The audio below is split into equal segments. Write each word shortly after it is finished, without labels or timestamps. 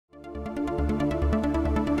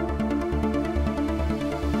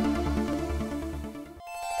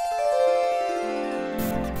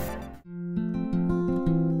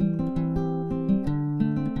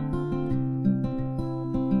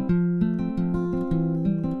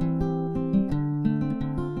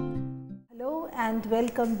and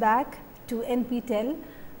welcome back to NPTEL,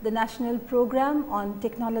 the National Program on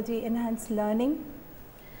Technology Enhanced Learning.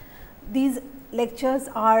 These lectures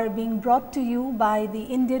are being brought to you by the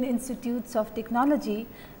Indian Institutes of Technology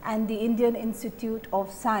and the Indian Institute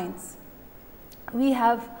of Science. We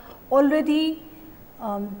have already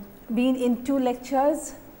been in 2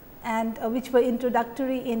 lectures and which were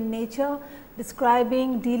introductory in nature,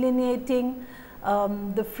 describing, delineating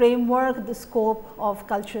the framework, the scope of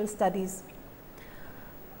cultural studies.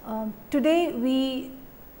 Today we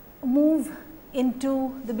move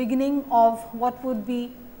into the beginning of what would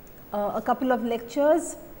be a couple of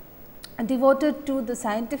lectures devoted to the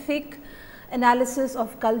scientific analysis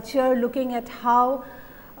of culture, looking at how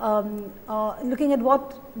looking at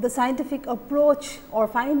what the scientific approach or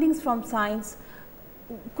findings from science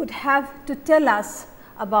could have to tell us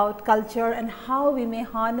about culture and how we may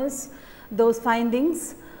harness those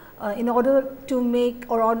findings in order to make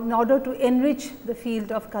or in order to enrich the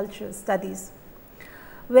field of cultural studies.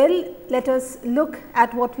 Well, let us look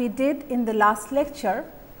at what we did in the last lecture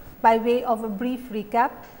by way of a brief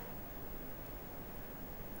recap.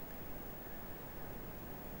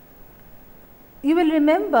 You will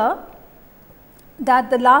remember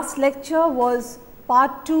that the last lecture was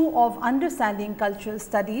part 2 of understanding cultural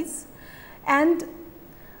studies, and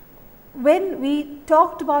when we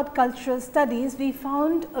talked about cultural studies, we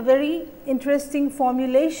found a very interesting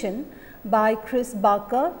formulation by Chris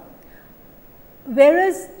Barker.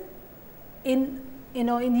 Whereas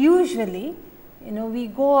usually we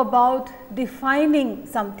go about defining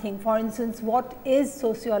something, for instance, what is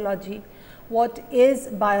sociology, what is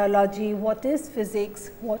biology, what is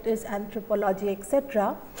physics, what is anthropology,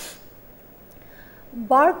 etc.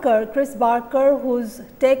 Chris Barker, whose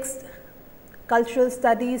text Cultural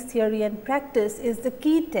Studies Theory and Practice is the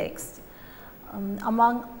key text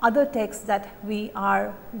among other texts that we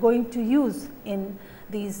are going to use in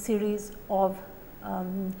these series of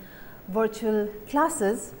virtual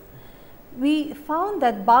classes. We found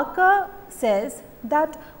that Barker says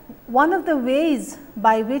that one of the ways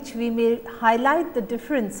by which we may highlight the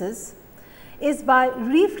differences is by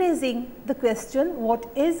rephrasing the question, what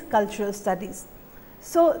is cultural studies?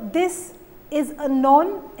 So, this is a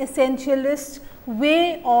non-essentialist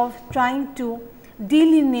way of trying to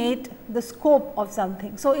delineate the scope of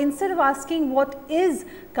something. So, instead of asking what is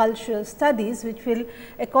cultural studies, which will,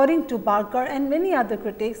 according to Barker and many other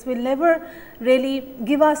critics, will never really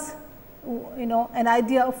give us an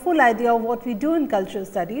idea, a full idea of what we do in cultural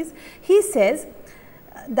studies, he says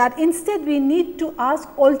that instead we need to ask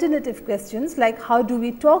alternative questions like how do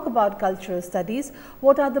we talk about cultural studies,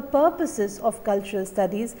 what are the purposes of cultural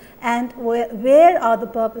studies, and where are the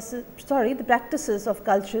the practices of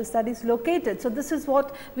cultural studies located. So, this is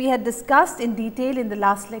what we had discussed in detail in the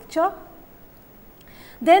last lecture.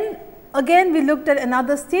 Then again we looked at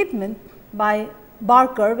another statement by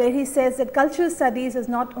Barker, where he says that cultural studies is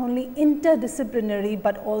not only interdisciplinary,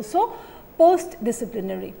 but also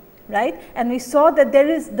post-disciplinary. Right? And we saw that there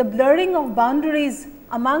is the blurring of boundaries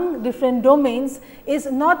among different domains is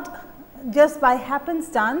not just by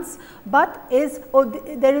happenstance, but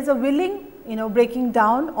there is a willing breaking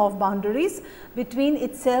down of boundaries between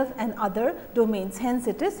itself and other domains, hence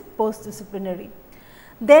it is post-disciplinary.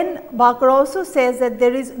 Then Barker also says that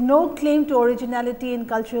there is no claim to originality in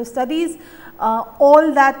cultural studies.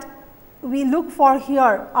 All that we look for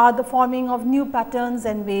here are the forming of new patterns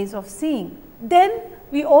and ways of seeing. Then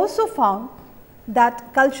we also found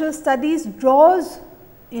that cultural studies draws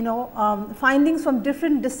findings from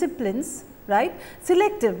different disciplines, right,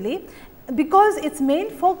 selectively, because its main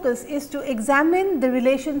focus is to examine the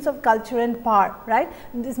relations of culture and power, right.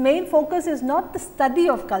 This main focus is not the study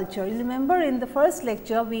of culture. You remember in the first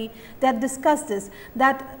lecture we discussed this,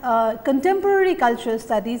 that contemporary cultural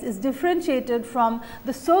studies is differentiated from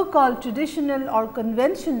the so called traditional or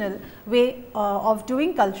conventional way of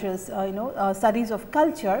doing cultural studies of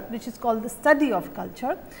culture, which is called the study of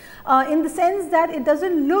culture, in the sense that it does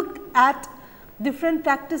not look at different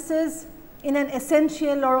practices in an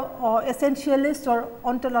essential or essentialist or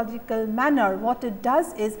ontological manner. What it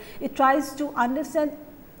does is it tries to understand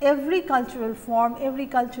every cultural form, every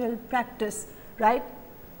cultural practice, right.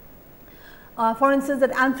 For instance,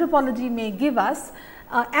 that anthropology may give us,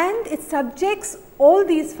 and it subjects all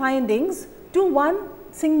these findings to one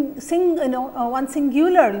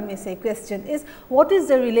singular, you may say, question is what is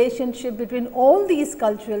the relationship between all these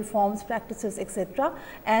cultural forms, practices, etc.,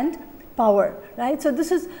 and power, right. So,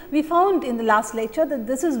 this is we found in the last lecture that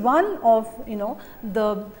this is one of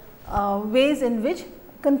the ways in which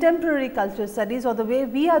contemporary cultural studies, or the way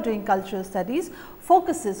we are doing cultural studies,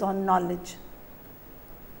 focuses on knowledge.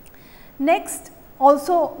 Next,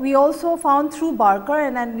 also we also found through Barker,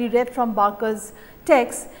 and we read from Barker's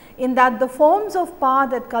text, in that the forms of power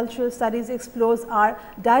that cultural studies explores are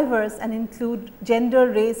diverse and include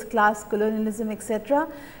gender, race, class, colonialism, etc.,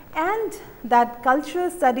 and that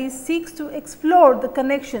cultural studies seeks to explore the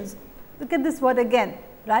connections. Look at this word again,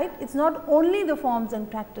 right? It is not only the forms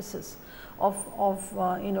and practices of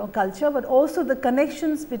culture, but also the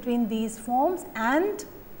connections between these forms and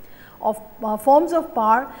of forms of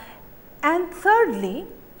power. And thirdly,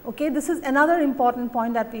 okay, this is another important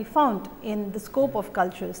point that we found in the scope of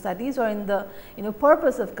cultural studies, or in the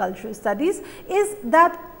purpose of cultural studies, is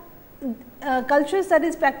that cultural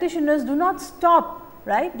studies practitioners do not stop,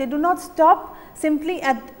 right? They do not stop simply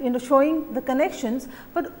at showing the connections,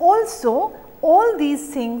 but also all these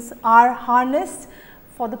things are harnessed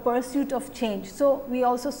for the pursuit of change. So, we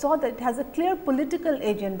also saw that it has a clear political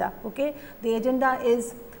agenda. Okay? The agenda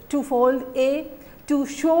is twofold: A, to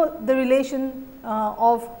show the relation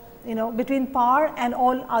of between power and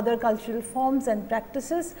all other cultural forms and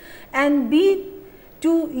practices, and B,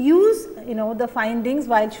 to use the findings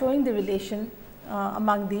while showing the relation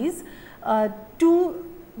among these to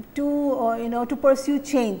pursue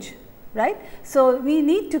change, right. So, we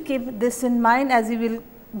need to keep this in mind as we will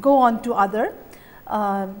go on to other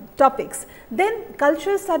topics. Then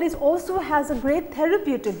cultural studies also has a great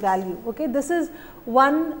therapeutic value. Okay? This is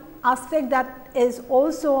one aspect that is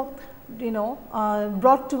also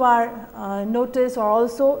brought to our notice, or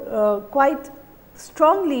also quite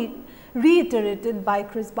strongly reiterated by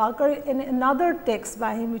Chris Barker in another text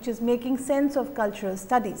by him, which is Making Sense of Cultural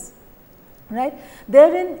Studies, right.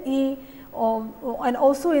 Therein he and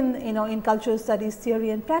also in cultural studies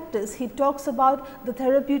theory and practice, he talks about the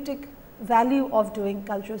therapeutic value of doing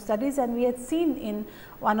cultural studies, and we had seen in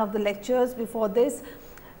one of the lectures before this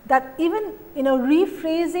that even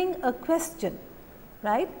rephrasing a question,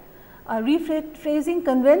 right, rephrasing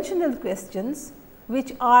conventional questions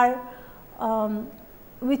which are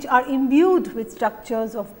imbued with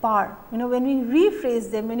structures of power. When we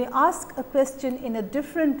rephrase them, when you ask a question in a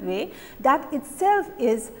different way, that itself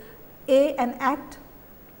is A, an act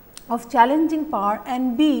of challenging power,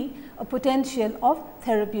 and B, a potential of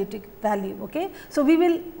therapeutic value. Okay? So, we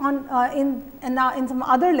will in some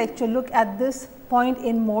other lecture look at this point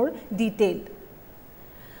in more detail.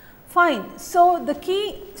 Fine. So, the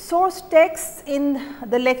key source texts in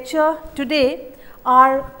the lecture today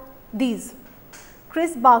are these: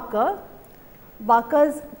 Chris Barker,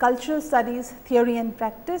 Barker's Cultural Studies Theory and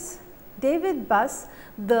Practice; David Buss,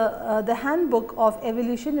 the Handbook of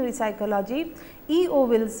Evolutionary Psychology; E. O.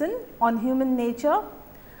 Wilson on Human Nature,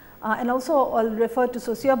 and also I will refer to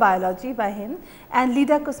sociobiology by him; and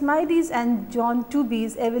Lida Kosmaides and John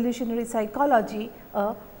Tooby's Evolutionary Psychology,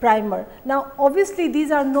 a primer. Now, obviously,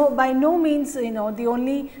 these are by no means the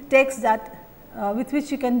only texts that with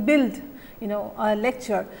which you can build a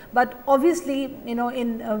lecture, but obviously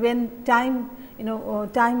when time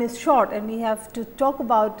time is short and we have to talk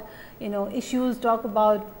about issues, talk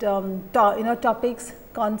about topics,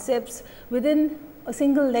 concepts within a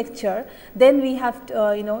single lecture, then we have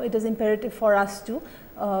to, it is imperative for us to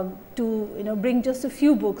bring just a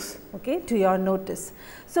few books, okay, to your notice.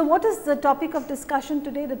 So, what is the topic of discussion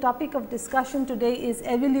today? The topic of discussion today is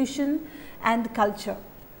evolution and culture.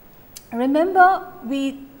 Remember,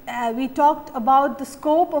 we talked about the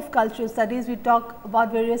scope of cultural studies, we talked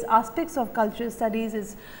about various aspects of cultural studies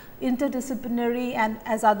is interdisciplinary and,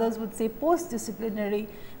 as others would say, post-disciplinary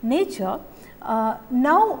nature.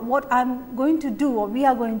 Now, what I am going to do, or we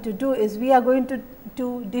are going to do, is we are going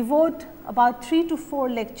to devote about 3 to 4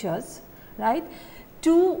 lectures, right,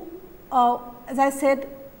 to as I said,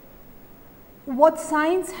 what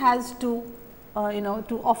science has to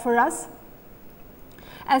to offer us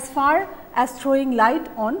as far as throwing light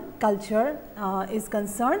on culture is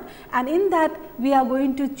concerned, and in that we are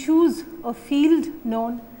going to choose a field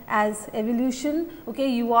known as evolution. Okay,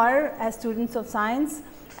 you are, as students of science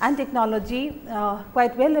and technology,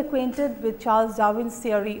 quite well acquainted with Charles Darwin's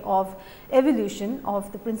theory of evolution,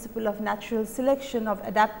 of the principle of natural selection, of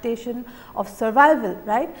adaptation, of survival,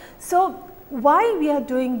 right. So, why we are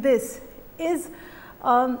doing this is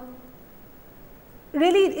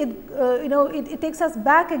really it takes us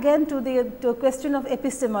back again to the question of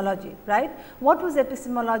epistemology, right. What was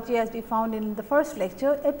epistemology? As we found in the first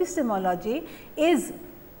lecture, epistemology is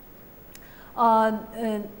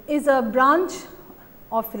a branch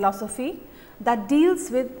of philosophy that deals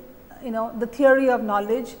with the theory of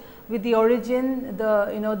knowledge, with the origin,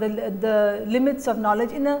 the limits of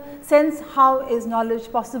knowledge, in a sense how is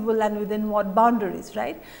knowledge possible and within what boundaries,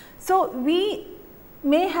 right. So, we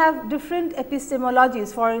may have different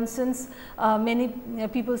epistemologies. For instance, many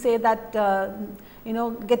people say that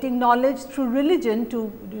getting knowledge through religion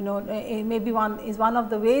to maybe one of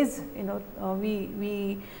the ways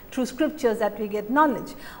we through scriptures that we get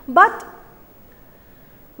knowledge, but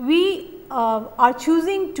we are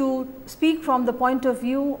choosing to speak from the point of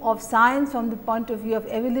view of science, from the point of view of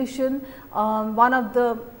evolution. One of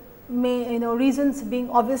the reasons being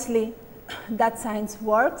obviously that science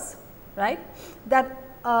works, right, that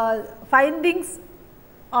findings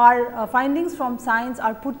from science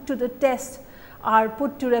are put to the test, are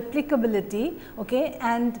put to replicability, okay,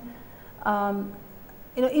 and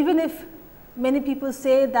even if many people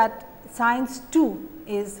say that science too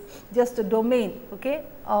is just a domain, okay,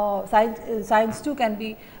 science too can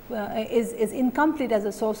be is incomplete as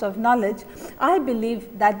a source of knowledge, I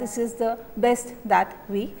believe that this is the best that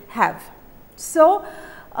we have. So,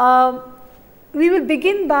 we will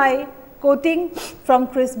begin by quoting from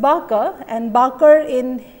Chris Barker, and Barker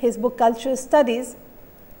in his book Cultural Studies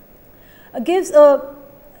gives a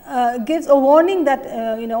warning that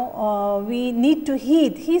we need to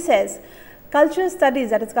heed. He says, cultural studies,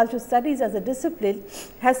 that is cultural studies as a discipline,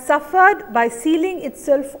 has suffered by sealing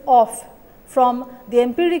itself off from the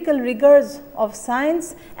empirical rigors of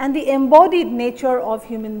science and the embodied nature of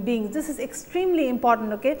human beings. This is extremely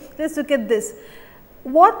important. Okay, let's look at this.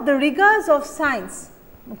 What the rigors of science,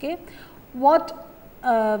 okay, what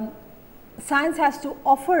science has to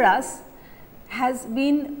offer us has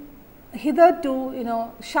been hitherto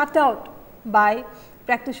shut out by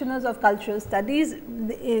practitioners of cultural studies,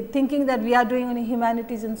 thinking that we are doing only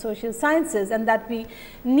humanities and social sciences, and that we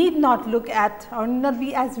need not look at or need not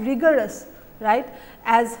be as rigorous, right,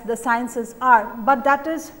 as the sciences are, but that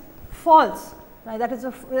is false. Right, that is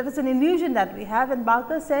an illusion that we have, and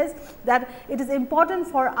Barker says that it is important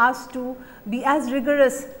for us to be as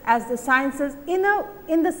rigorous as the sciences in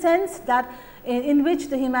the sense that in which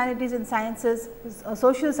the humanities and sciences,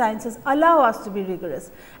 social sciences allow us to be rigorous.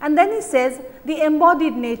 And then he says the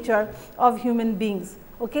embodied nature of human beings.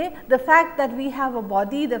 Okay, the fact that we have a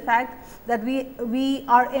body, the fact that we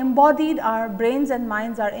are embodied, our brains and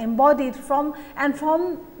minds are embodied from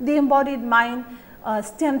the embodied mind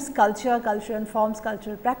stems culture, culture informs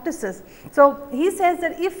cultural practices. So, he says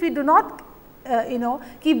that if we do not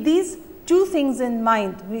keep these two things in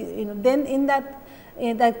mind, then in that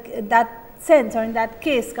sense, or in that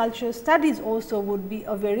case, cultural studies also would be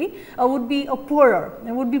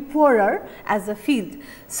poorer as a field.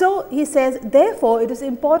 So, he says therefore, it is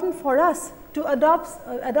important for us to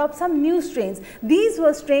adopt some new strains. These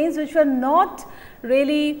were strains which were not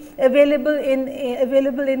really available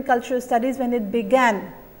in cultural studies when it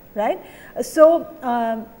began, right. So,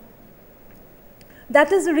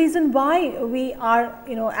 that is the reason why we are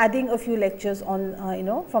adding a few lectures on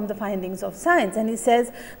from the findings of science, and he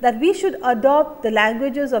says that we should adopt the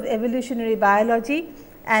languages of evolutionary biology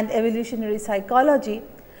and evolutionary psychology.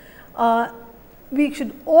 We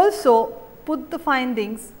should also put the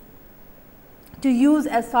findings to use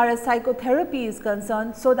as far as psychotherapy is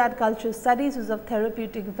concerned, so that cultural studies is of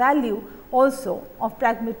therapeutic value, also of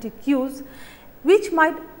pragmatic use, which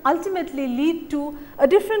might ultimately lead to a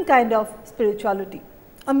different kind of spirituality,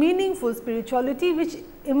 a meaningful spirituality which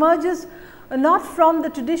emerges not from the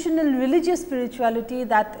traditional religious spirituality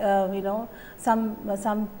that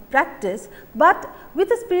some practice, but with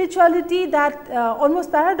a spirituality that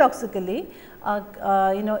almost paradoxically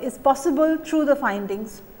is possible through the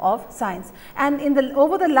findings of science. And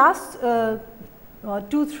over the last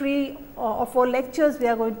 2, 3 or 4 lectures, we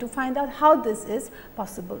are going to find out how this is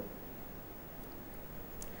possible.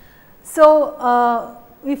 So,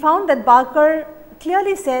 we found that Barker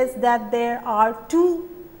clearly says that there are 2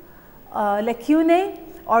 lacunae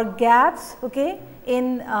or gaps, okay,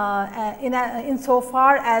 in so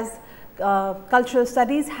far as cultural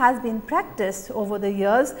studies has been practiced over the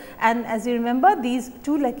years. And as you remember, these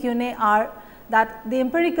 2 lacunae are that the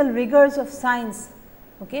empirical rigors of science,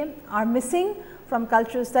 okay, are missing from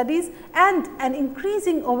cultural studies, and an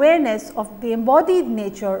increasing awareness of the embodied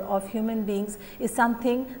nature of human beings is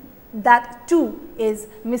something that too is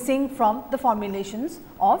missing from the formulations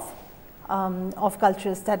of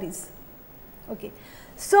cultural studies. Okay.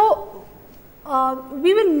 So,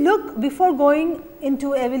 we will look, before going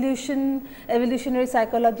into evolutionary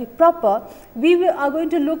psychology proper, we are going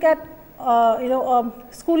to look at a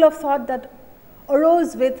school of thought that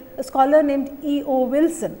arose with a scholar named E.O.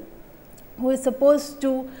 Wilson, who is supposed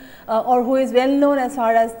to or who is well known as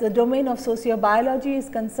far as the domain of sociobiology is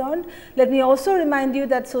concerned. Let me also remind you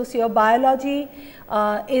that sociobiology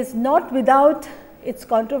is not without its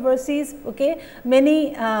controversies. Okay,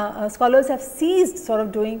 many scholars have ceased sort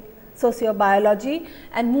of doing sociobiology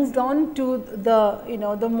and moved on to the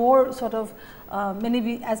the more sort of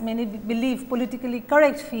many believe politically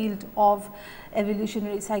correct field of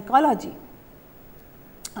evolutionary psychology.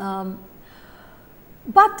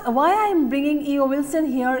 But why I am bringing E. O. Wilson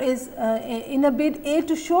here is in a bit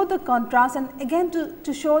to show the contrast, and again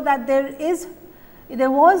to show that there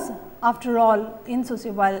was after all in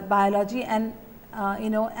sociobiology and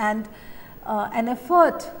an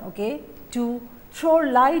effort, okay, to throw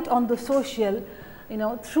light on the social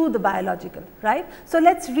through the biological, right. So,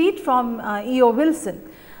 let us read from E. O. Wilson.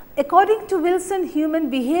 According to Wilson, human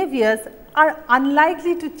behaviors are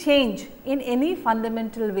unlikely to change in any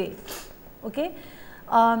fundamental way. Okay.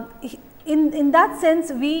 In that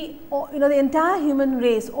sense, we the entire human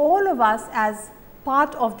race, all of us as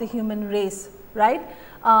part of the human race, right,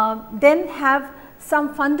 then have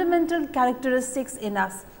some fundamental characteristics in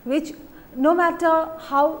us, which no matter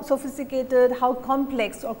how sophisticated, how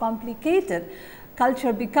complex or complicated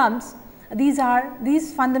culture becomes, these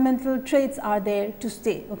fundamental traits are there to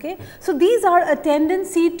stay. Okay. So, these are a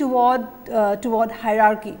tendency toward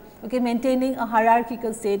hierarchy, okay, maintaining a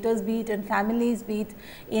hierarchical status, be it in families, be it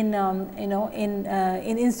in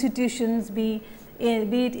in institutions, be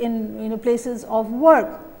it in places of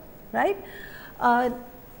work, right.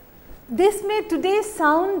 This may today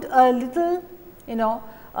sound a little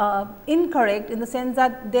incorrect, in the sense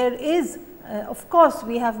that there is of course,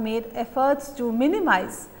 we have made efforts to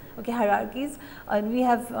minimize, okay, hierarchies, and we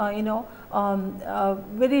have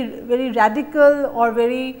very radical or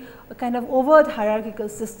very kind of overt hierarchical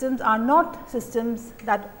systems are not systems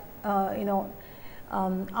that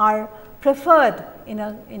are preferred in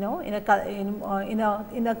a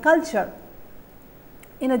culture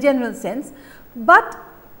in a general sense, but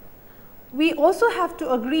we also have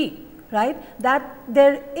to agree, right, that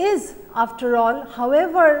there is after all,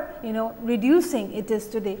 however reducing it is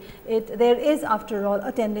today, there is after all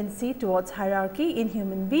a tendency towards hierarchy in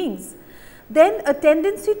human beings. Then a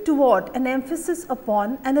tendency toward an emphasis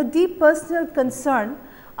upon and a deep personal concern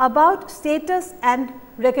about status and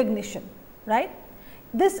recognition, right.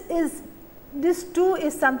 This too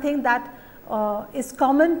is something that is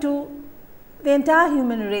common to the entire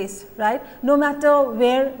human race, right, no matter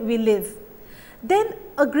where we live. Then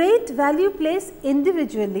a great value placed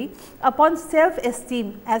individually upon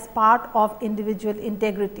self-esteem as part of individual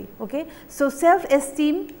integrity. Okay. So,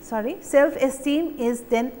 self-esteem is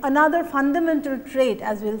then another fundamental trait,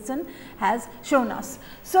 as Wilson has shown us.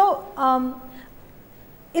 So,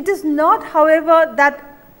 it is not, however, that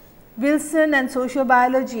Wilson and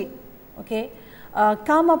sociobiology, okay,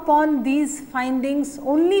 come upon these findings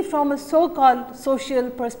only from a so-called social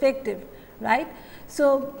perspective, right.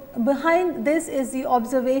 So, behind this is the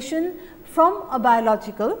observation from a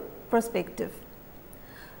biological perspective.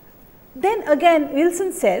 Then again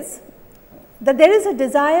Wilson says that there is a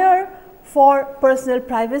desire for personal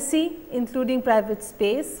privacy, including private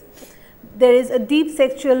space. There is a deep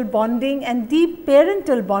sexual bonding and deep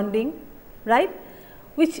parental bonding, right,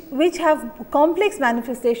 which have complex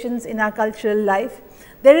manifestations in our cultural life.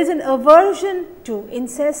 There is an aversion to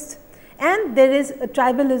incest, and there is a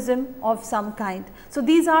tribalism of some kind. So,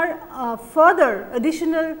 these are further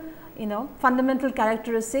additional fundamental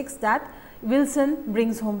characteristics that Wilson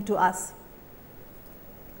brings home to us.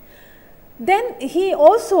 Then he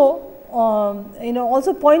also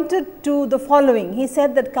also pointed to the following. He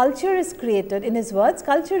said that culture is created, in his words,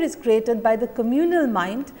 culture is created by the communal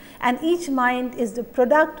mind, and each mind is the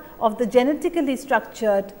product of the genetically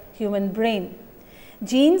structured human brain.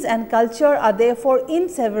 Genes and culture are therefore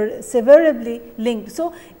inseverably linked.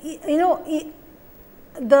 So,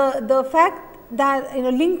 the fact that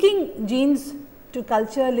linking genes to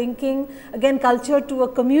culture, linking again culture to a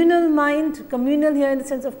communal mind, communal here in the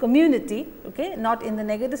sense of community, okay, not in the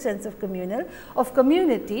negative sense of communal, of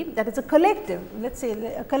community, that is a collective, let us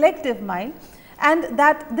say a collective mind, and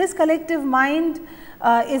that this collective mind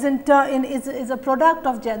is a product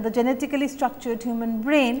of the genetically structured human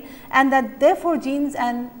brain, and that therefore genes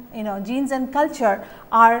and genes and culture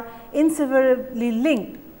are inseverably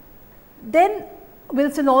linked. Then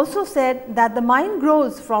Wilson also said that the mind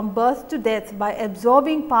grows from birth to death by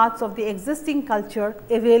absorbing parts of the existing culture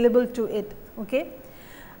available to it, okay,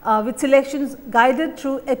 with selections guided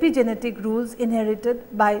through epigenetic rules inherited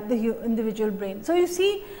by the individual brain. So, you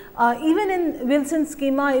see even in Wilson's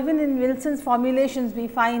schema, even in Wilson's formulations, we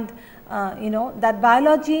find that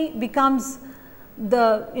biology becomes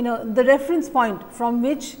the the reference point from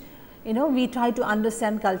which we try to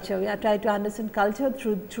understand culture. We try to understand culture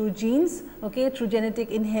through genes, okay, through genetic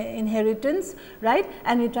inheritance, right,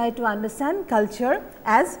 and we try to understand culture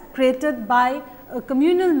as created by a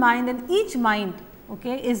communal mind, and each mind,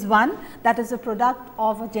 okay, is one that is a product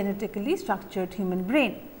of a genetically structured human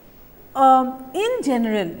brain. In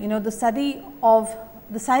general, the study of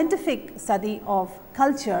the scientific study of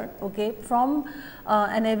culture, okay, from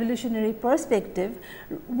an evolutionary perspective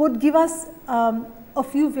would give us a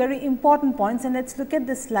few very important points, and let us look at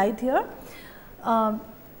this slide here.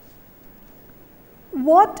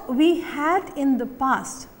 What we had in the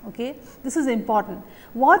past, okay, this is important,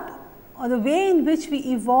 the way in which we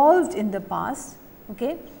evolved in the past,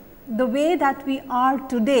 okay, the way that we are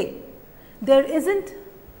today, there isn't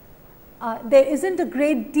a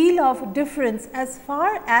great deal of difference as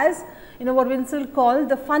far as what we will call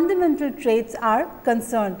the fundamental traits are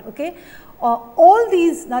concerned. Okay. All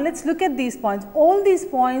these, now let us look at these points. All these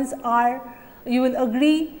points are, you will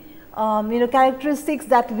agree, characteristics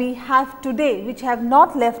that we have today, which have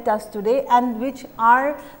not left us today and which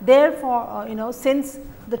are there for since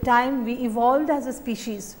the time we evolved as a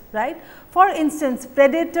species, right. For instance,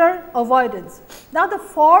 predator avoidance. Now the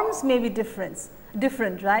forms may be different,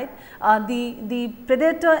 right. The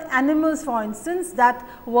predator animals, for instance, that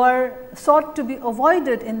were sought to be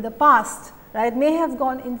avoided in the past, right, may have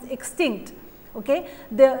gone extinct. Okay.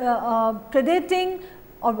 The predating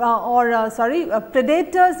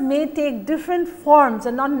predators may take different forms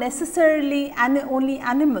and not necessarily only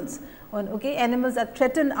animals, okay, animals that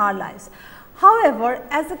threaten our lives. However,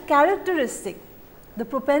 as a characteristic, the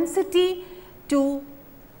propensity to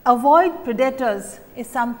avoid predators is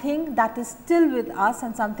something that is still with us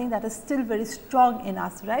and something that is still very strong in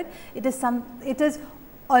us, right. It is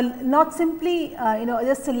not simply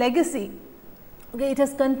just a legacy. Okay, it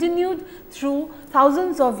has continued through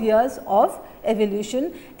thousands of years of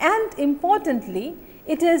evolution, and importantly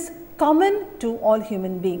it is common to all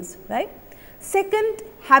human beings, right. Second,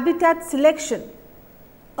 habitat selection.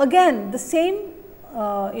 Again, the same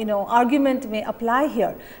argument may apply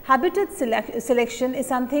here. Habitat selection is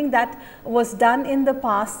something that was done in the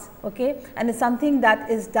past, okay, and is something that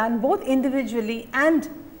is done both individually and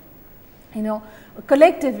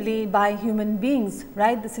collectively by human beings,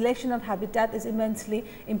 right. The selection of habitat is immensely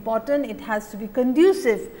important. It has to be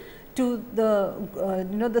conducive to the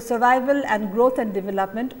the survival and growth and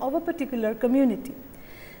development of a particular community.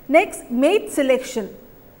 Next, mate selection.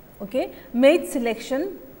 Okay, mate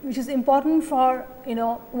selection, which is important for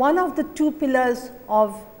one of the two pillars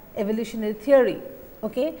of evolutionary theory,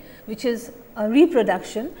 okay, which is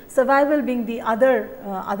reproduction, survival being the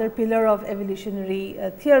other pillar of evolutionary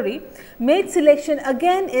theory. Mate selection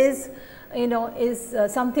again is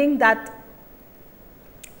something that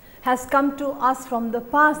has come to us from the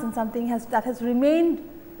past and something that has remained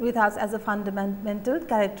with us as a fundamental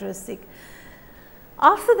characteristic.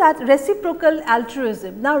 After that, reciprocal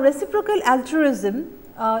altruism. Now, reciprocal altruism,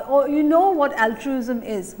 what altruism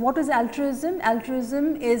is. What is altruism?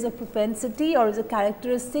 Altruism is a propensity or is a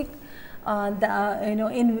characteristic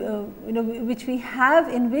which we have,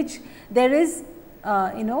 in which there is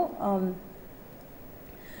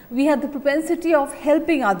we have the propensity of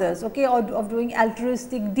helping others, okay, or of doing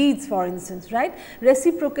altruistic deeds, for instance, right.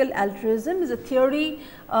 Reciprocal altruism is a theory,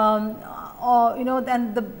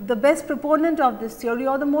 and the best proponent of this theory,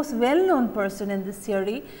 or the most well-known person in this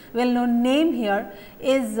theory, well-known name here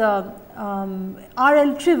is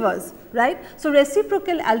R.L. Trivers, right. So,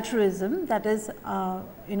 reciprocal altruism, that is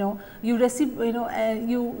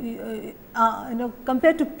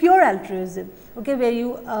compared to pure altruism, okay, where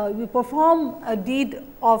you perform a deed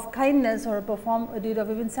of kindness or perform a deed of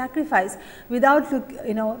even sacrifice without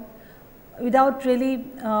without really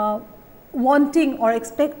wanting or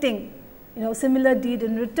expecting similar deed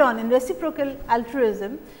in return. In reciprocal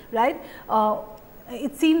altruism, right,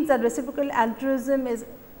 it seems that reciprocal altruism is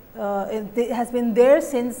it has been there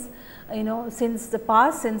since since the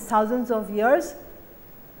past, since thousands of years,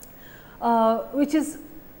 which is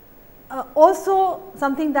also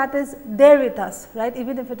something that is there with us, right,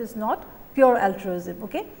 even if it is not pure altruism.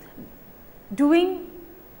 Okay. Doing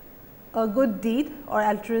a good deed or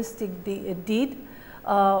altruistic deed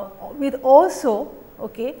with also,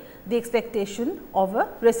 okay, the expectation of a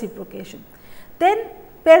reciprocation. Then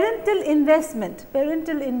parental investment.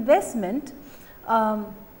 Parental investment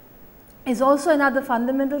is also another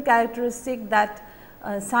fundamental characteristic that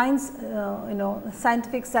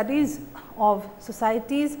scientific studies of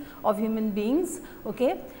societies, of human beings,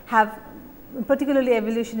 okay, have, particularly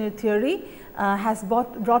evolutionary theory, has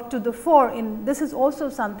brought to the fore. This is also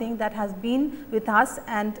something that has been with us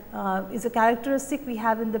and is a characteristic we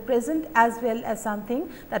have in the present as well as something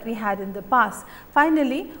that we had in the past.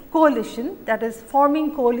 Finally, coalition, that is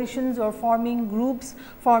forming coalitions or forming groups,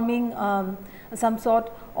 forming some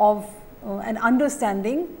sort of and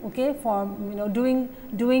understanding, okay, for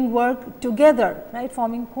doing work together, right,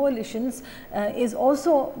 forming coalitions is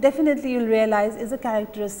also definitely, you will realize, is a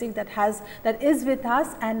characteristic that is with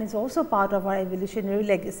us and is also part of our evolutionary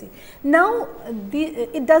legacy. Now,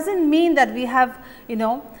 it does not mean that we have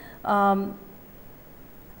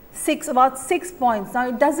about 6 points. Now,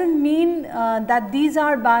 it does not mean that these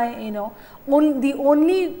are by the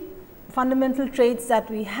only fundamental traits that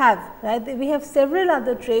we have, right. We have several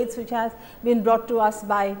other traits which have been brought to us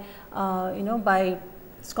by by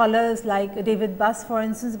scholars like David Buss, for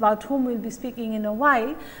instance, about whom we will be speaking in a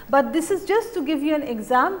while. But this is just to give you an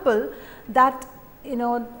example that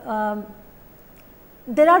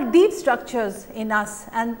there are deep structures in us,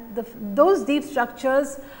 and those deep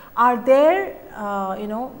structures are there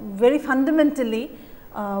very fundamentally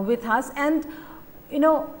with us. And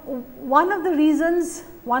one of the reasons,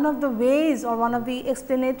 one of the ways, or one of the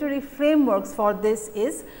explanatory frameworks for this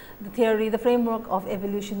is the framework of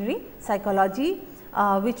evolutionary psychology,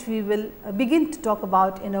 which we will begin to talk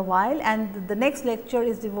about in a while, and the next lecture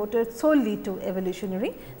is devoted solely to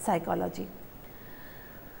evolutionary psychology.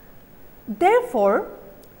 Therefore,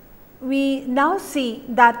 we now see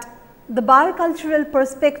that the biocultural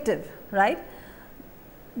perspective, right,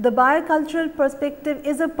 the biocultural perspective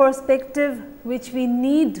is a perspective which we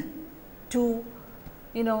need to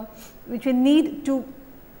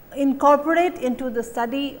incorporate into the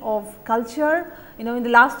study of culture. In the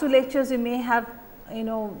last two lectures, you may have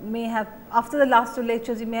after the last two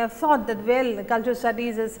lectures, you may have thought that, well, cultural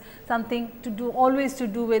studies is something always to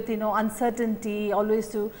do with uncertainty, always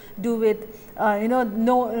to do with no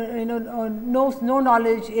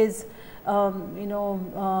knowledge is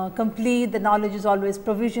complete, the knowledge is always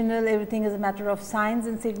provisional, everything is a matter of science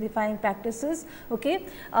and signifying practices. Okay.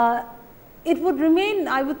 It would remain,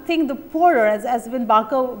 I would think, the poorer, as when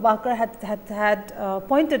Barker had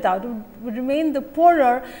pointed out, it would remain the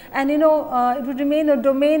poorer, and it would remain a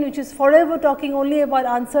domain which is forever talking only about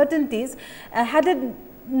uncertainties, had it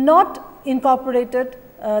not incorporated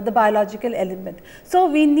the biological element. So,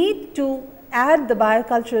 we need to add the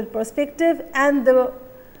biocultural perspective and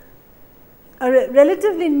a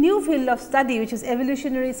relatively new field of study, which is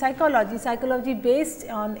evolutionary psychology, psychology based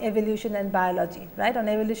on evolution and biology, right, on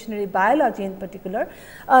evolutionary biology in particular.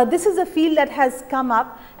 This is a field that has come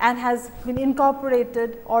up and has been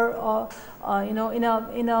incorporated, or in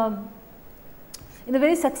a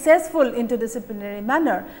very successful interdisciplinary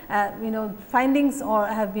manner. Findings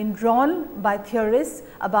have been drawn by theorists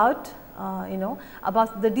about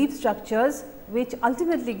about the deep structures which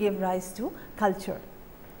ultimately give rise to culture.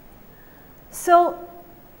 So,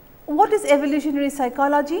 what is evolutionary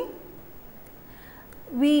psychology?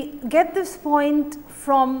 We get this point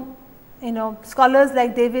from scholars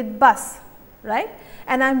like David Buss, right,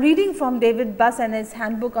 and I am reading from David Buss and his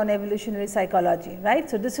handbook on evolutionary psychology, right.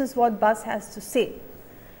 So, this is what Buss has to say.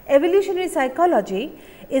 Evolutionary psychology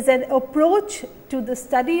is an approach to the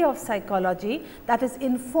study of psychology that is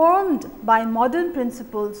informed by modern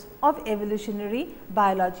principles of evolutionary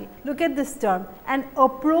biology. Look at this term, an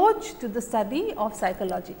approach to the study of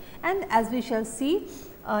psychology, and as we shall see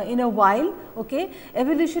in a while, okay,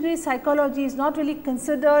 evolutionary psychology is not really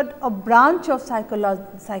considered a branch of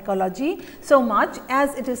psychology so much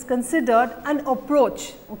as it is considered an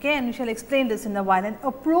approach, okay, and we shall explain this in a while, an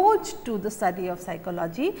approach to the study of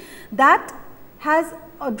psychology that has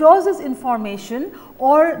draws its information,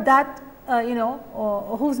 or that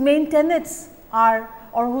whose main tenets are,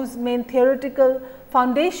 or whose main theoretical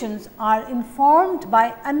foundations are informed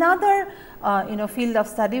by another field of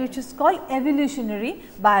study, which is called evolutionary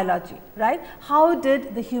biology, right. How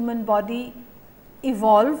did the human body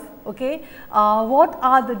evolve, okay, what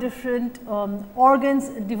are the different organs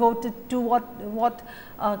devoted to what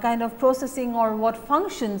kind of processing, or what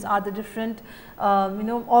functions are the different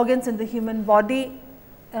organs in the human body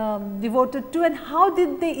devoted to, and how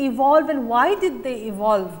did they evolve, and why did they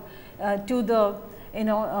evolve to the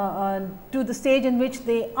to the stage in which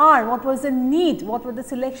they are, what was the need, what were the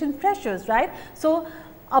selection pressures, right. So,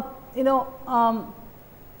 in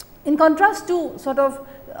contrast to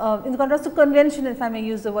in contrast to conventional, if I may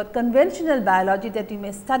use the word, conventional biology that you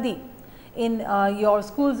may study in your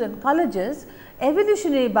schools and colleges,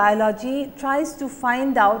 evolutionary biology tries to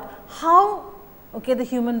find out how the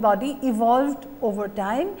human body evolved over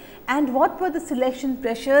time, and what were the selection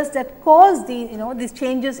pressures that caused these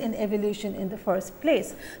changes in evolution in the first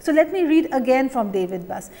place. So, let me read again from David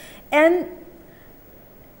Buss. An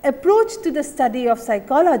approach to the study of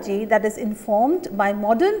psychology that is informed by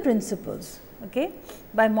modern principles,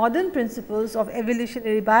 by modern principles of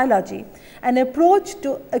evolutionary biology, an approach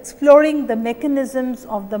to exploring the mechanisms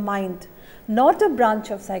of the mind, not a branch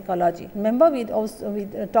of psychology. Remember, we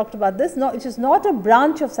talked about this. No, it is not a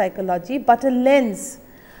branch of psychology, but a lens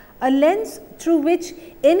through which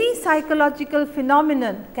any psychological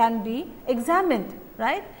phenomenon can be examined,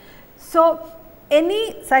 right. So,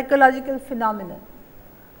 any psychological phenomenon,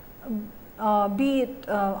 be it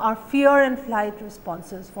our fear and flight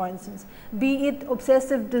responses, for instance, be it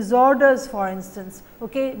obsessive disorders, for instance,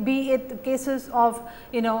 okay, be it cases of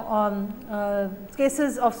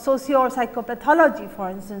cases of socio or psychopathology, for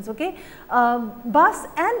instance. Okay. Buss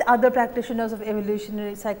and other practitioners of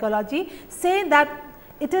evolutionary psychology say that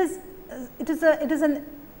it is an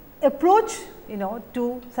approach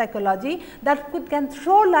to psychology that can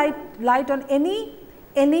throw light on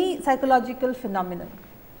any psychological phenomenon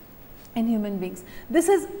in human beings. This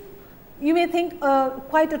is, you may think,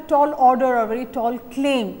 quite a tall order or very tall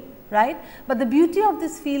claim, right, but the beauty of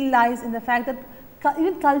this field lies in the fact that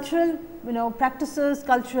even cultural practices,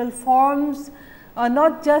 cultural forms,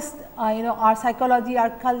 not just our psychology,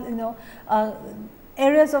 our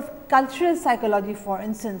areas of cultural psychology, for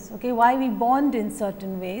instance, okay, why we bond in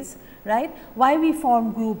certain ways, right, why we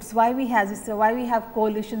form groups, why we have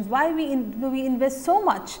coalitions, why we invest so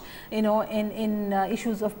much in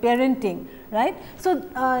issues of parenting, right. So,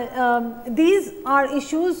 these are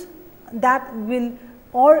issues that will,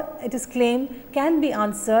 or it is claimed, can be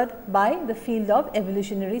answered by the field of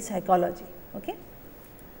evolutionary psychology. Okay.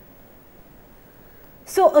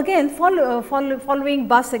 So, again following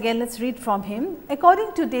Buss again, let us read from him.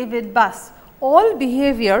 According to David Buss, all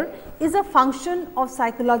behavior is a function of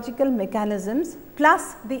psychological mechanisms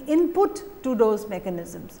plus the input to those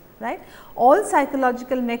mechanisms, right. All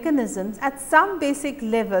psychological mechanisms at some basic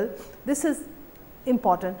level, this is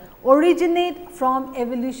important, originate from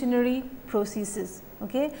evolutionary processes.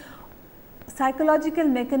 Okay. Psychological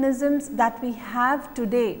mechanisms that we have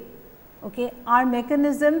today, okay, are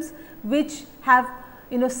mechanisms which have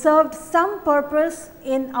served some purpose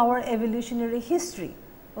in our evolutionary history,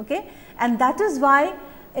 okay. And that is why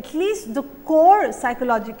at least the core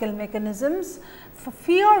psychological mechanisms, for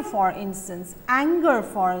fear, for instance, anger,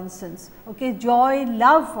 for instance, okay, joy,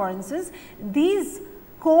 love, for instance, these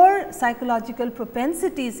core psychological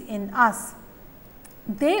propensities in us,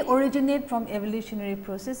 they originate from evolutionary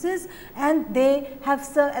processes, and they have,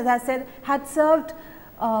 as I said, had served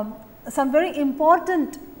some very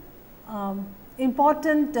important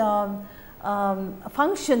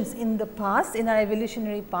functions in the past, in our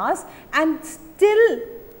evolutionary past, and still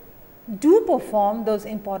do perform those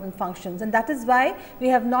important functions, and that is why we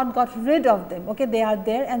have not got rid of them. Okay, they are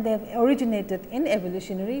there and they have originated in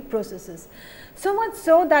evolutionary processes. So much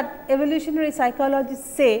so that evolutionary psychologists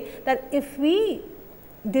say that if we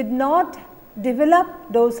did not develop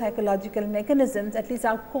those psychological mechanisms, at least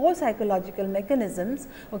our core psychological mechanisms,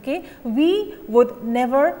 okay, we would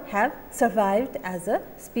never have survived as a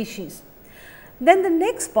species. Then the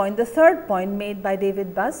next point, the third point made by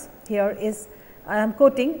David Buss here is, I am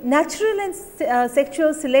quoting, natural and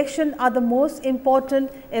sexual selection are the most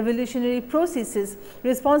important evolutionary processes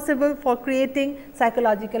responsible for creating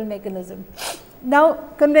psychological mechanism. Now,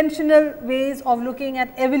 conventional ways of looking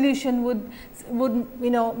at evolution would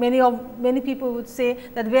many people would say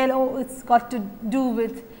that, well, oh, it's got to do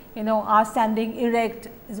with our standing erect,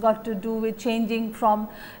 it's got to do with changing from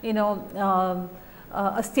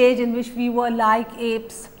a stage in which we were like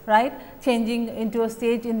apes, right, changing into a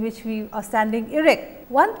stage in which we are standing erect.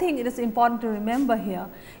 One thing it is important to remember here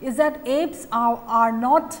is that apes are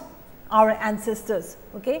not our ancestors.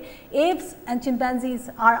 Okay? Apes and chimpanzees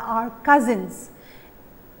are our cousins.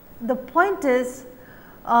 The point is,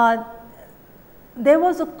 there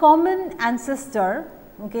was a common ancestor,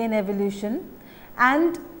 okay, in evolution,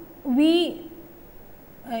 and we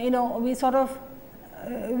sort of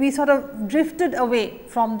drifted away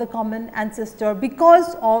from the common ancestor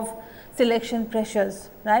because of selection pressures,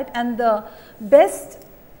 right. And the best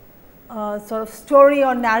sort of story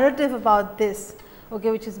or narrative about this,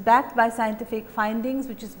 okay, which is backed by scientific findings,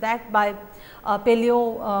 which is backed by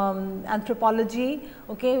paleo anthropology,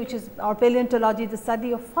 okay, which is our paleontology, the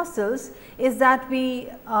study of fossils, is that we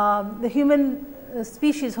the human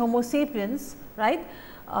species Homo sapiens, right,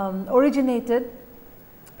 originated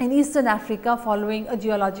in Eastern Africa following a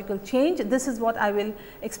geological change. This is what I will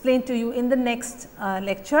explain to you in the next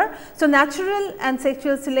lecture. So, natural and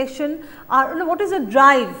sexual selection are, what is a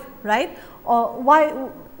drive, right, or why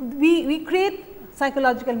we create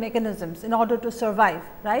psychological mechanisms in order to survive,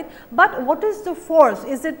 right. But what is the force?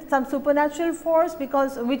 Is it some supernatural force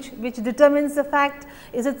because which determines the fact?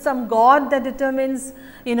 Is it some god that determines,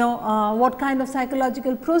 you know, what kind of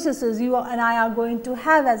psychological processes you and I are going to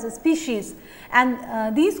have as a species?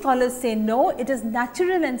 And these scholars say no, it is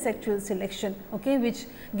natural and sexual selection, okay, which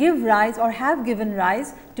give rise or have given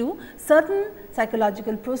rise to certain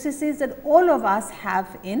psychological processes that all of us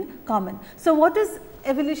have in common. So, what is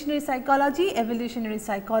evolutionary psychology? Evolutionary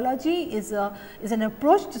psychology is an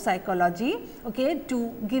approach to psychology, okay,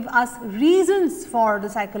 to give us reasons for the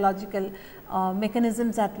psychological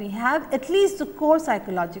mechanisms that we have, at least the core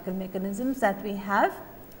psychological mechanisms that we have,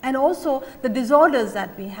 and also the disorders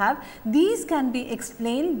that we have. These can be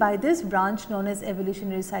explained by this branch known as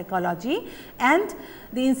evolutionary psychology, and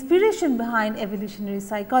the inspiration behind evolutionary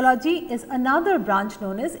psychology is another branch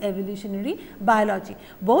known as evolutionary biology.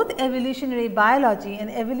 Both evolutionary biology and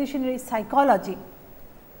evolutionary psychology,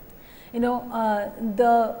 you know,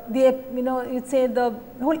 you'd say the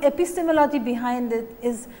whole epistemology behind it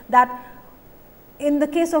is that in the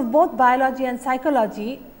case of both biology and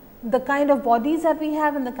psychology, the kind of bodies that we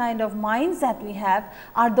have and the kind of minds that we have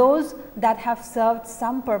are those that have served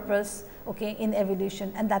some purpose, okay, in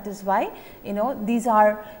evolution. And that is why, you know, these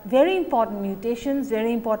are very important mutations,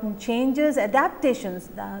 very important changes,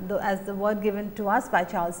 adaptations, as the word given to us by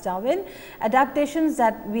Charles Darwin, adaptations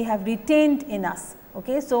that we have retained in us.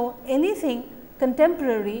 Okay. So, anything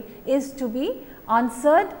contemporary is to be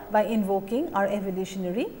answered by invoking our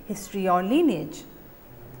evolutionary history or lineage.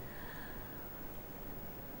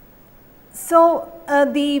 So,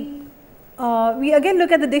 we again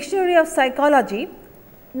look at the dictionary of psychology.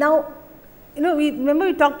 Now, you know, remember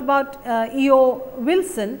we talked about E.O.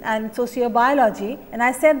 Wilson and sociobiology, and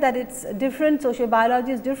I said that it's different, sociobiology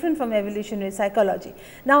is different from evolutionary psychology.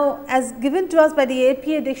 Now, as given to us by the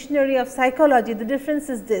APA dictionary of psychology, the difference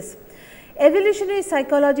is this: evolutionary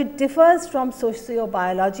psychology differs from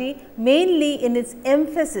sociobiology mainly in its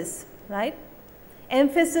emphasis, right,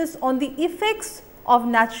 emphasis on the effects of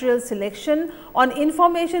natural selection on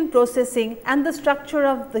information processing and the structure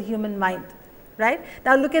of the human mind, right.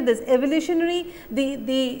 Now, look at this evolutionary,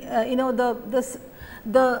 you know,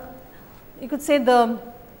 the you could say the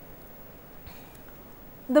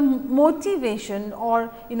motivation,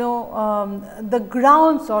 or you know, the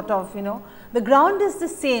ground sort of, you know, the ground is the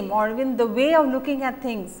same, or even the way of looking at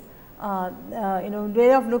things, you know,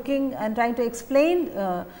 way of looking and trying to explain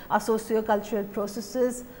our socio-cultural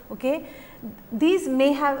processes. Okay. These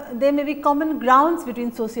there may be common grounds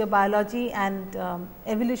between sociobiology and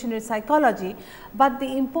evolutionary psychology, but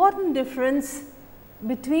the important difference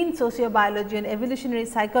between sociobiology and evolutionary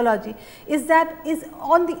psychology is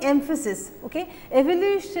on the emphasis. Okay.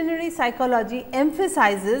 Evolutionary psychology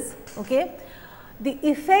emphasizes, okay, the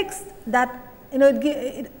effects that, you know,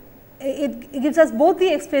 it gives us both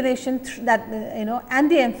the explanation that, you know, and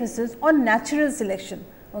the emphasis on natural selection,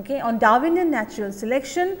 okay, on Darwinian natural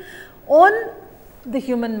selection, on the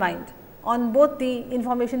human mind, on both the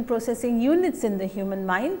information processing units in the human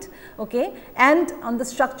mind, okay, and on the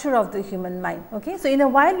structure of the human mind. Okay. So, in a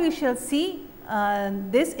while we shall see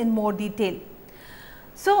this in more detail.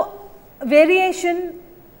 So, variation,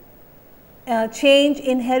 change,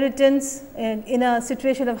 inheritance in a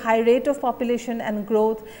situation of high rate of population and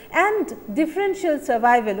growth, and differential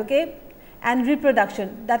survival, okay, and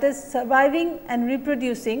reproduction, that is surviving and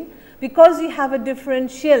reproducing because you have a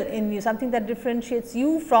differential in you, something that differentiates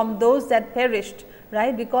you from those that perished,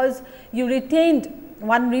 right, because you retained,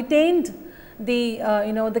 one retained the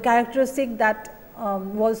you know, the characteristic that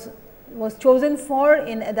was chosen for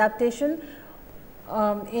in adaptation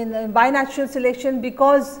by natural selection,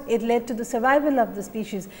 because it led to the survival of the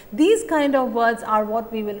species. These kind of words are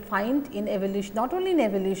what we will find in evolution, not only in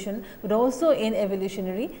evolution, but also in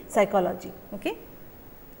evolutionary psychology. Okay.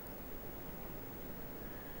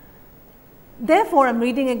 Therefore, I am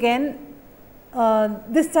reading again,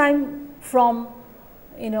 this time from,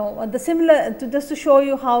 you know, the similar, just to show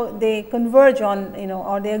you how they converge on, you know,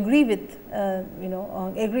 or they agree with, you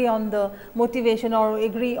know, agree on the motivation or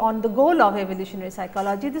agree on the goal of evolutionary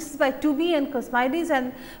psychology. This is by Tooby and Cosmides,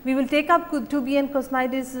 and we will take up Tooby and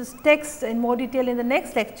Cosmides' texts in more detail in the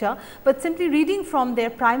next lecture, but simply reading from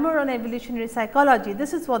their primer on evolutionary psychology,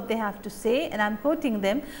 this is what they have to say, and I am quoting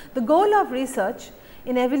them. The goal of research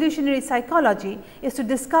in evolutionary psychology is to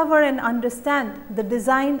discover and understand the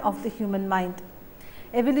design of the human mind.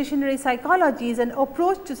 Evolutionary psychology is an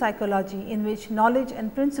approach to psychology in which knowledge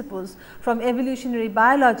and principles from evolutionary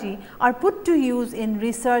biology are put to use in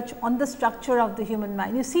research on the structure of the human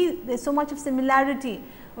mind. You see, there is so much of similarity,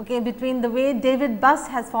 okay, between the way David Buss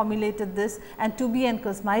has formulated this and Tooby and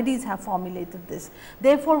Cosmides have formulated this.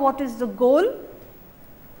 Therefore, what is the goal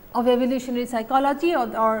of evolutionary psychology,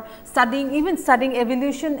 or even studying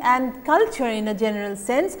evolution and culture in a general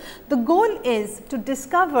sense? The goal is to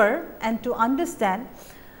discover and to understand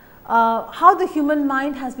how the human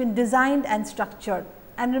mind has been designed and structured.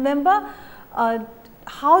 And remember,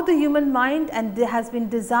 how the human mind has been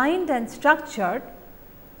designed and structured,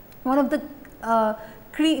 one of the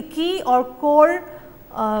key or core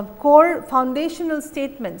foundational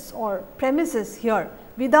statements or premises here,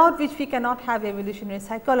 without which we cannot have evolutionary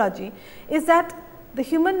psychology, is that the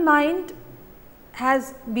human mind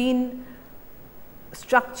has been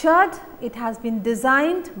structured, it has been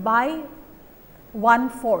designed by one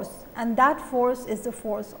force, and that force is the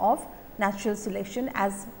force of natural selection,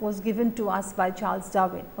 as was given to us by Charles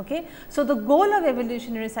Darwin. Okay. So, the goal of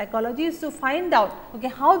evolutionary psychology is to find out, okay,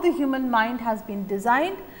 how the human mind has been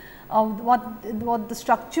designed, what the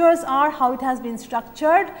structures are, how it has been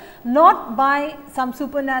structured, not by some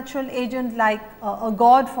supernatural agent like a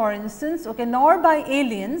god, for instance, okay, nor by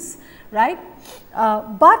aliens, right,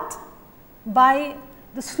 but by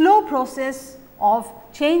the slow process of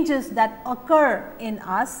changes that occur in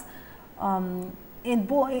us,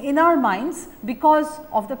 in our minds, because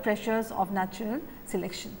of the pressures of natural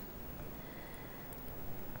selection.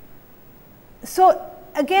 So,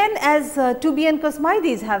 again, as Tooby and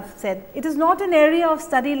Cosmides have said, it is not an area of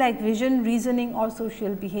study like vision, reasoning or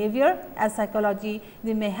social behavior. As psychology,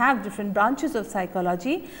 we may have different branches of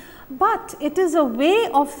psychology, but it is a way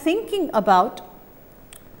of thinking about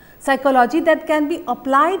psychology that can be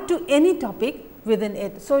applied to any topic within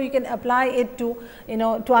it. So, you can apply it to,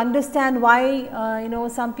 to understand why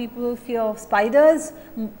some people fear spiders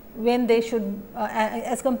when they should,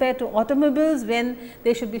 as compared to automobiles, when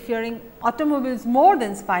they should be fearing automobiles more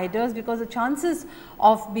than spiders, because the chances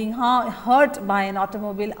of being hurt by an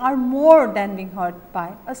automobile are more than being hurt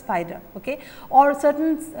by a spider. Okay? Or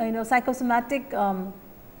certain psychosomatic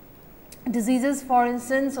diseases, for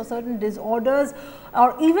instance, or certain disorders,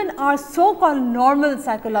 or even our so called normal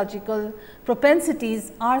psychological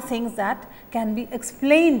propensities are things that can be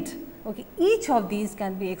explained. Okay. Each of these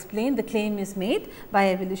can be explained, the claim is made by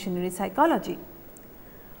evolutionary psychology.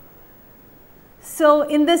 So,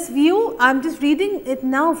 in this view, I am just reading it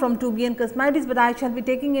now from Tooby and Cosmides, but I shall be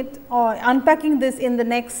taking it or unpacking this in the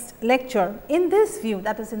next lecture. In this view,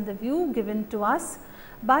 that is in the view given to us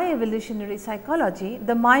by evolutionary psychology,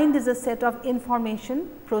 the mind is a set of information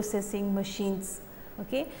processing machines,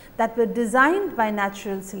 okay, that were designed by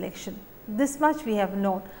natural selection. This much we have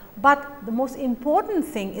known, but the most important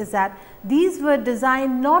thing is that these were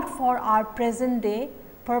designed not for our present day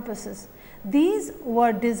purposes. These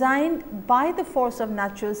were designed by the force of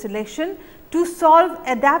natural selection to solve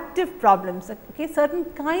adaptive problems, okay, certain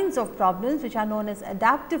kinds of problems which are known as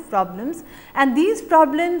adaptive problems, and these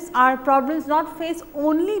problems are problems not faced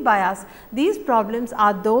only by us. These problems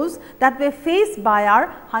are those that were faced by our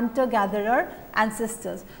hunter gatherer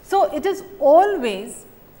ancestors. So, it is always,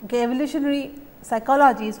 okay, evolutionary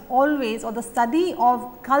psychology is always, or the study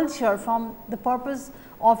of culture from the purpose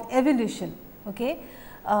of evolution. Okay.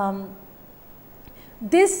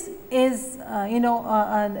 This is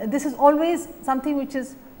this is always something which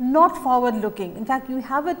is not forward looking. In fact, you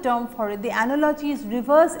have a term for it. The analogy is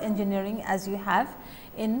reverse engineering, as you have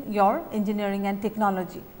in your engineering and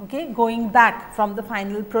technology, okay, going back from the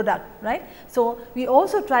final product, right. So, we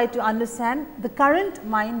also try to understand the current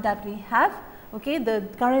mind that we have, okay, the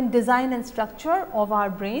current design and structure of our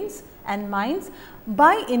brains and minds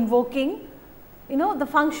by invoking the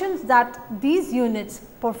functions that these units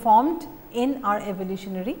performed in our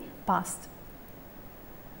evolutionary past.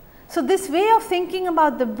 So, this way of thinking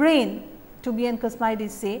about the brain, Tooby and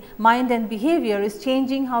Cosmides say, mind and behavior is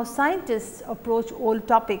changing how scientists approach old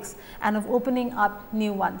topics and of opening up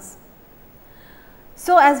new ones.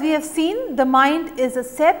 So, as we have seen, the mind is a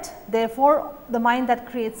set, therefore, the mind that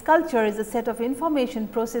creates culture is a set of information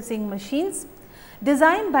processing machines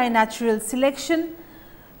designed by natural selection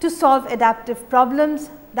to solve adaptive problems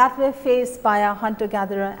that were faced by our hunter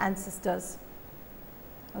gatherer ancestors.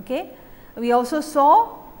 Okay. We also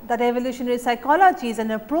saw that evolutionary psychology is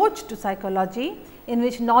an approach to psychology in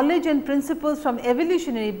which knowledge and principles from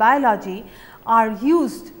evolutionary biology are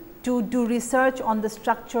used to do research on the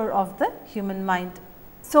structure of the human mind.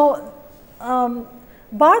 So,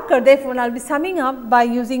 Barker, therefore, I will be summing up by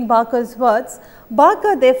using Barker's words.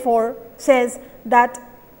 Barker therefore says that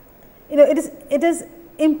it is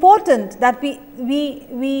important that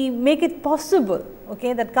we make it possible,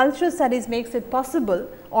 okay, that cultural studies makes it possible,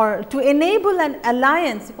 or to enable an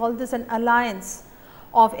alliance, we call this an alliance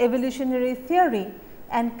of evolutionary theory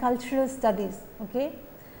and cultural studies. Okay?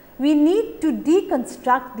 We need to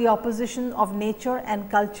deconstruct the opposition of nature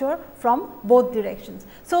and culture from both directions.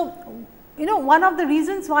 So, one of the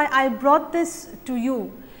reasons why I brought this to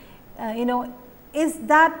you, is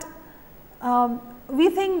that we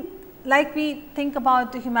think, like we think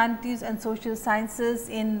about the humanities and social sciences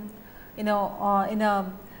in in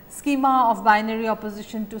a schema of binary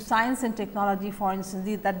opposition to science and technology, for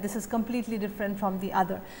instance, that this is completely different from the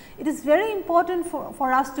other. It is very important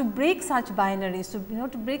for us to break such binaries, to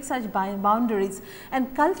break such boundaries,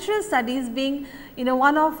 and cultural studies being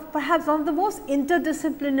perhaps one of the most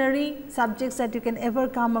interdisciplinary subjects that you can ever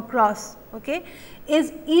come across, okay,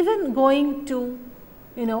 is even going to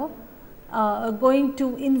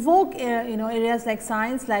invoke areas like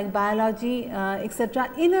science, like biology, etc.,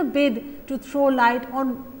 in a bid to throw light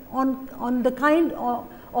on the kind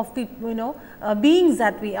of beings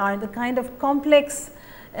that we are, the kind of complex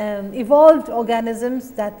evolved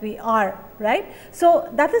organisms that we are, right. So,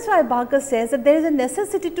 that is why Barker says that there is a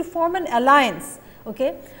necessity to form an alliance,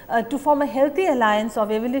 okay, to form a healthy alliance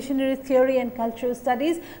of evolutionary theory and cultural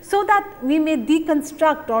studies, so that we may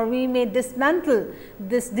deconstruct or we may dismantle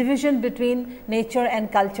this division between nature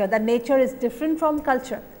and culture, that nature is different from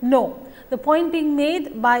culture. No, the point being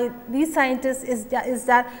made by these scientists is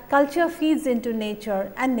that culture feeds into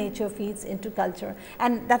nature and nature feeds into culture,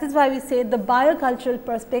 and that is why we say the biocultural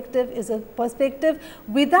perspective is a perspective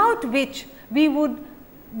without which we would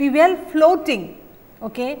be well floating,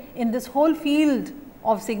 okay, in this whole field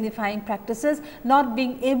of signifying practices, not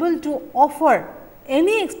being able to offer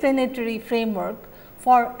any explanatory framework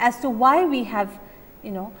for as to why we have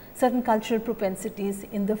certain cultural propensities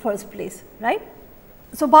in the first place, right.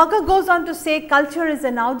 So, Barker goes on to say culture is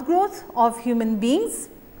an outgrowth of human beings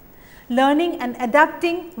learning and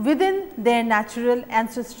adapting within their natural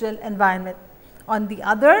ancestral environment. On the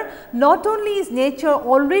other, not only is nature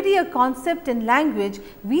already a concept in language,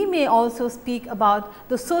 we may also speak about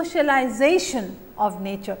the socialization of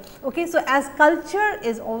nature. Okay, so, as culture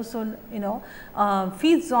is also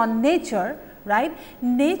feeds on nature, right,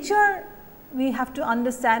 nature we have to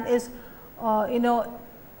understand is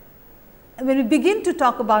when we begin to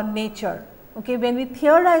talk about nature, okay, when we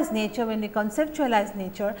theorize nature, when we conceptualize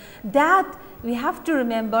nature, that we have to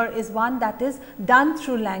remember is one that is done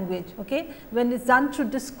through language, okay, when it is done through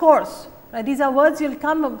discourse. Right? These are words you will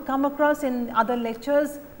come across in other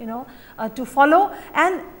lectures, to follow,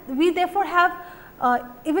 and we therefore have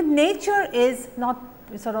even nature is not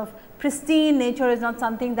sort of pristine, nature is not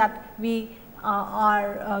something that we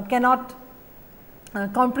cannot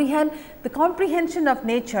comprehend. The comprehension of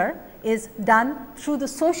nature is done through the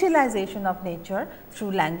socialization of nature through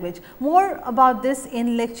language. More about this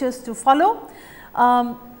in lectures to follow.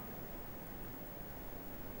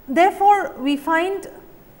 Therefore, we find,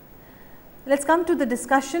 let us come to the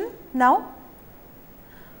discussion now.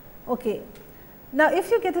 Okay. Now, if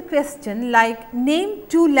you get a question like name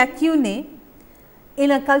 2 lacunae in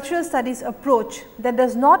a cultural studies approach that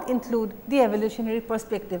does not include the evolutionary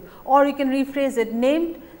perspective, or you can rephrase it,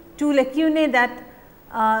 name 2 lacunae that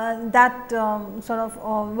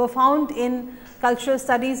were found in cultural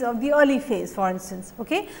studies of the early phase, for instance.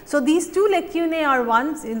 Okay. So, these 2 lacunae are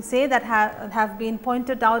ones you will say that have been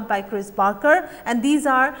pointed out by Chris Barker, and these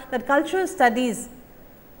are that cultural studies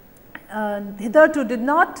hitherto did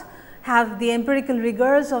not have the empirical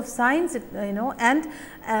rigors of science, and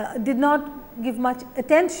did not give much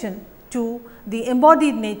attention to the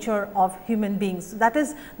embodied nature of human beings. So, that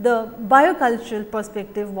is the biocultural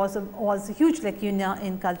perspective was a huge lacuna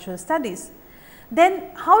in cultural studies. Then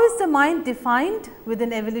how is the mind defined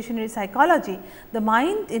within evolutionary psychology? The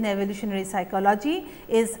mind in evolutionary psychology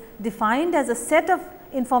is defined as a set of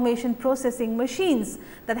information processing machines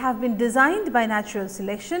that have been designed by natural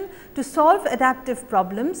selection to solve adaptive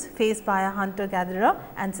problems faced by our hunter-gatherer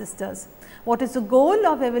ancestors. What is the goal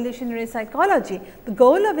of evolutionary psychology? The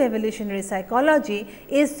goal of evolutionary psychology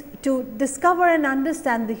is to discover and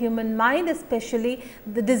understand the human mind, especially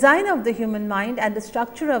the design of the human mind and the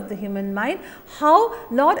structure of the human mind. How,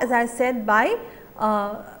 not as I said by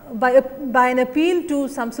an appeal to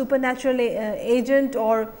some supernatural agent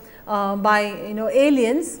or by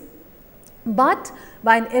aliens, but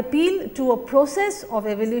by an appeal to a process of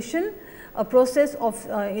evolution, a process of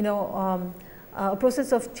a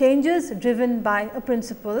process of changes driven by a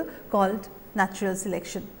principle called natural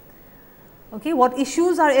selection. Okay. What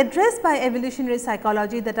issues are addressed by evolutionary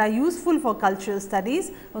psychology that are useful for cultural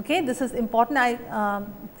studies? Okay. This is important.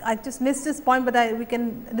 I just missed this point, but we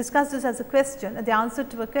can discuss this as a question, the answer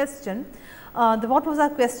to a question. What was our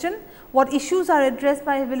question? What issues are addressed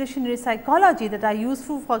by evolutionary psychology that are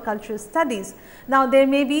useful for cultural studies? Now, there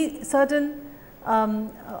may be certain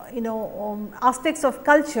aspects of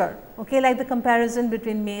culture, okay, like the comparison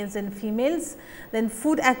between males and females, then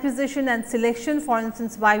food acquisition and selection, for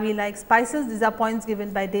instance, why we like spices. These are points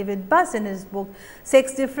given by David Buss in his book.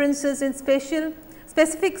 Sex differences in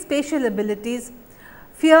specific spatial abilities,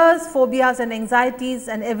 fears, phobias and anxieties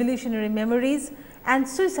and evolutionary memories, and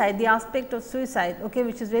suicide, the aspect of suicide, okay,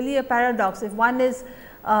 which is really a paradox. If one is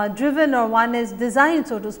driven or one is designed,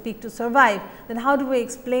 so to speak, to survive, then how do we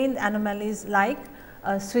explain anomalies like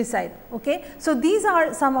suicide? Okay. So, these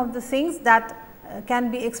are some of the things that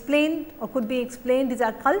can be explained or could be explained. These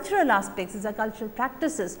are cultural aspects, these are cultural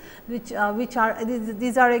practices, which are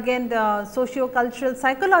these are again the socio-cultural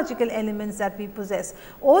psychological elements that we possess.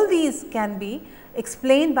 All these can be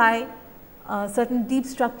explained by certain deep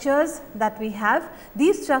structures that we have.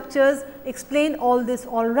 These structures explain all this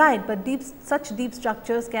all right, but such deep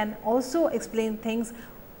structures can also explain things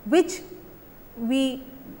which we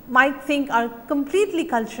might think are completely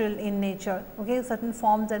cultural in nature, okay, certain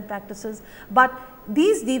forms and practices, but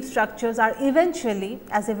these deep structures are eventually,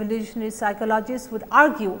 as evolutionary psychologists would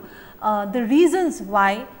argue, the reasons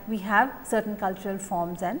why we have certain cultural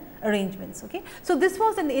forms and arrangements. Okay. So, this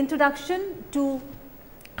was an introduction to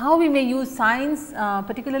how we may use science,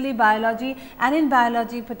 particularly biology, and in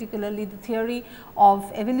biology particularly the theory of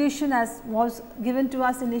evolution as was given to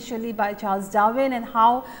us initially by Charles Darwin, and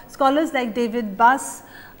how scholars like David Buss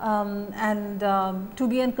and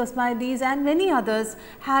Tooby and Cosmides and many others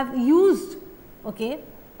have used, okay,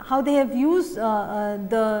 how they have used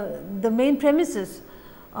the main premises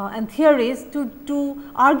and theories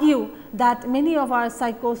to argue that many of our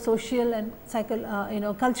psychosocial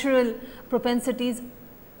and cultural propensities,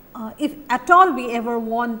 if at all we ever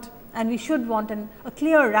want, and we should want a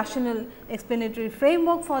clear rational explanatory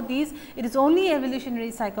framework for these, it is only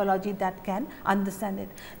evolutionary psychology that can understand it.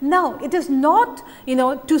 Now, it is not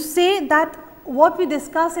to say that what we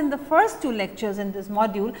discuss in the first two lectures in this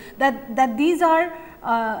module, that these are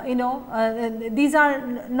these are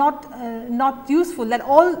not useful, that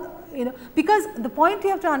all because the point you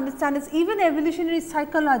have to understand is even evolutionary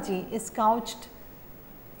psychology is couched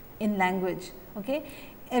in language. Okay.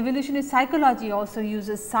 Evolutionary psychology also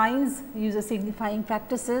uses signs, uses signifying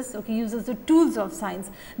practices, okay, uses the tools of science.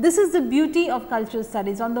 This is the beauty of cultural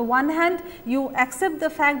studies. On the one hand, you accept the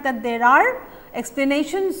fact that there are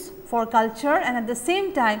explanations for culture, and at the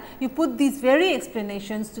same time you put these very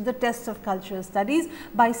explanations to the test of cultural studies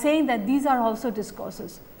by saying that these are also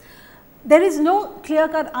discourses. There is no clear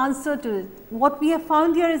cut answer to it. What we have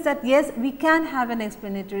found here is that yes, we can have an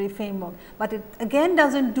explanatory framework, but it again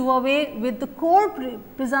does not do away with the core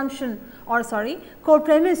presumption or core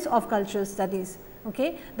premise of cultural studies,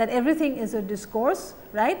 okay, that everything is a discourse,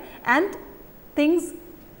 right, and things,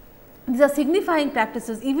 these are signifying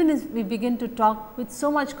practices even as we begin to talk with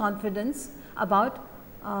so much confidence about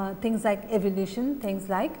things like evolution, things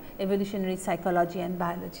like evolutionary psychology and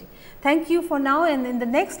biology. Thank you for now, and in the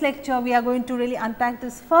next lecture we are going to really unpack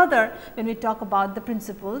this further when we talk about the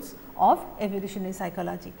principles of evolutionary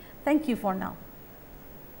psychology. Thank you for now.